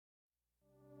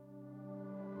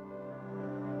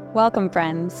Welcome,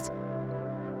 friends.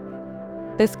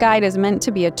 This guide is meant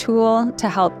to be a tool to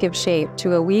help give shape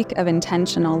to a week of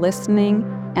intentional listening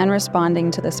and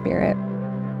responding to the Spirit.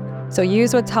 So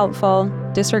use what's helpful,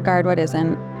 disregard what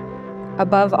isn't.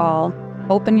 Above all,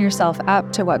 open yourself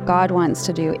up to what God wants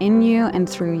to do in you and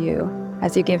through you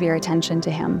as you give your attention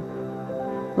to Him.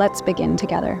 Let's begin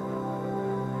together.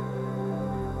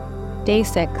 Day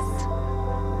 6.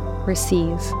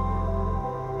 Receive.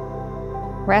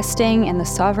 Resting in the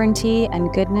sovereignty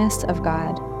and goodness of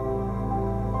God.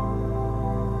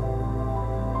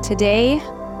 Today,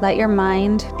 let your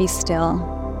mind be still.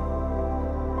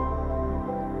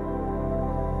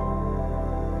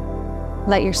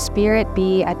 Let your spirit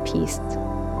be at peace.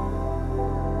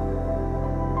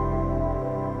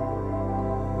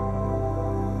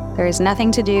 There is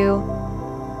nothing to do,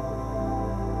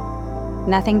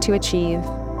 nothing to achieve.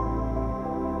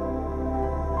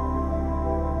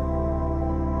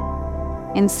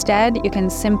 Instead, you can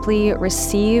simply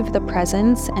receive the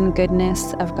presence and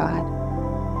goodness of God.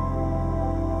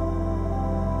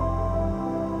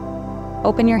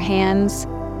 Open your hands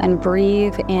and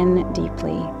breathe in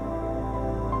deeply.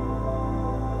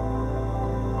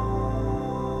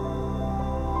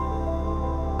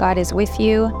 God is with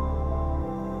you.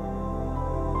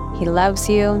 He loves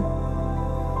you.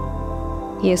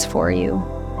 He is for you.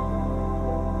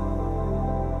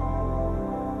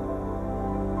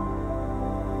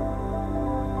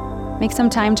 Make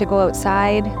some time to go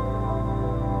outside.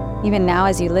 Even now,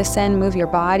 as you listen, move your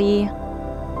body,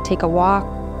 take a walk.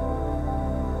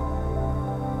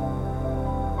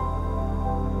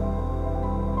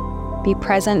 Be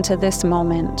present to this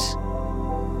moment.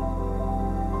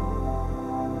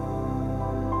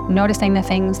 Noticing the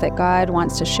things that God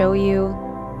wants to show you,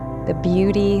 the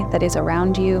beauty that is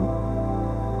around you.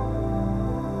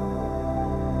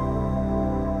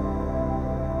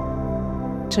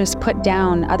 Just put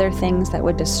down other things that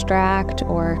would distract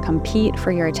or compete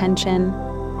for your attention.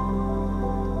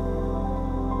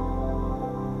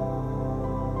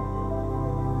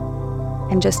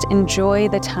 And just enjoy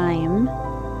the time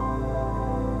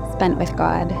spent with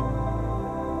God.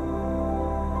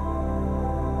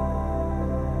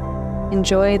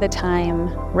 Enjoy the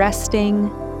time resting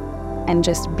and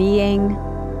just being,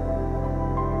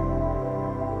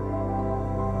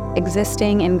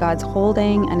 existing in God's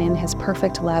holding and in His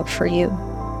perfect love for you.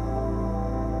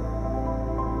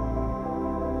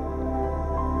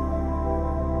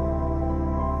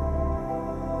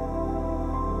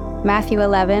 Matthew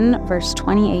 11, verse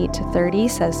 28 to 30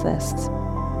 says this.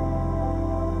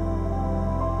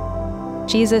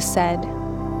 Jesus said,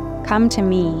 "Come to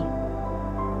me,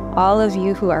 all of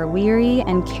you who are weary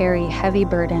and carry heavy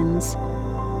burdens,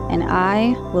 and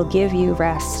I will give you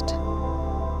rest.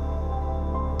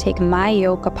 Take my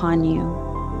yoke upon you.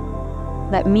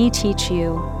 Let me teach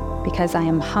you, because I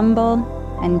am humble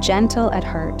and gentle at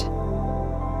heart,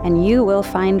 and you will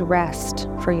find rest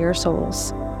for your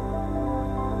souls.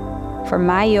 For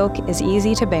my yoke is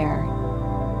easy to bear,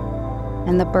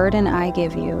 and the burden I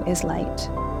give you is light."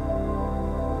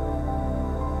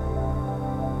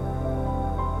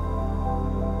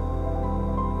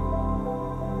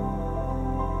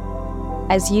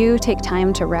 As you take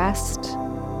time to rest,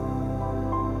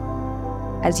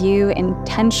 as you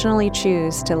intentionally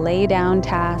choose to lay down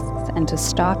tasks and to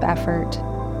stop effort,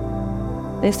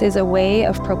 this is a way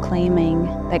of proclaiming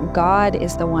that God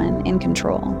is the one in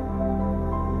control.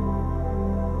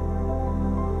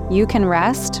 You can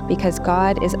rest because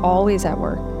God is always at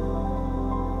work.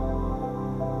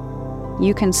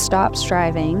 You can stop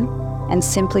striving and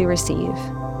simply receive,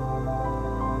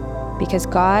 because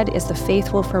God is the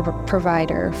faithful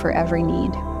provider for every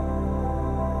need.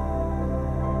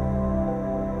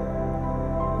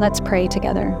 Let's pray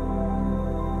together.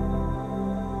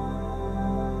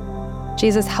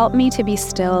 Jesus, help me to be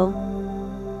still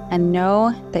and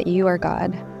know that you are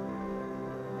God.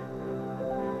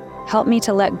 Help me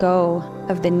to let go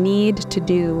of the need to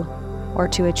do or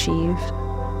to achieve.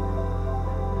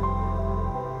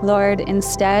 Lord,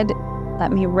 instead,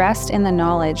 let me rest in the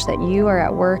knowledge that you are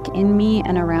at work in me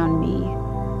and around me.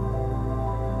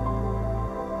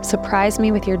 Surprise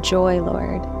me with your joy,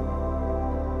 Lord,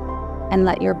 and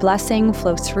let your blessing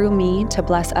flow through me to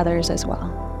bless others as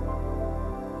well.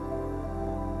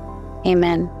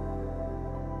 Amen.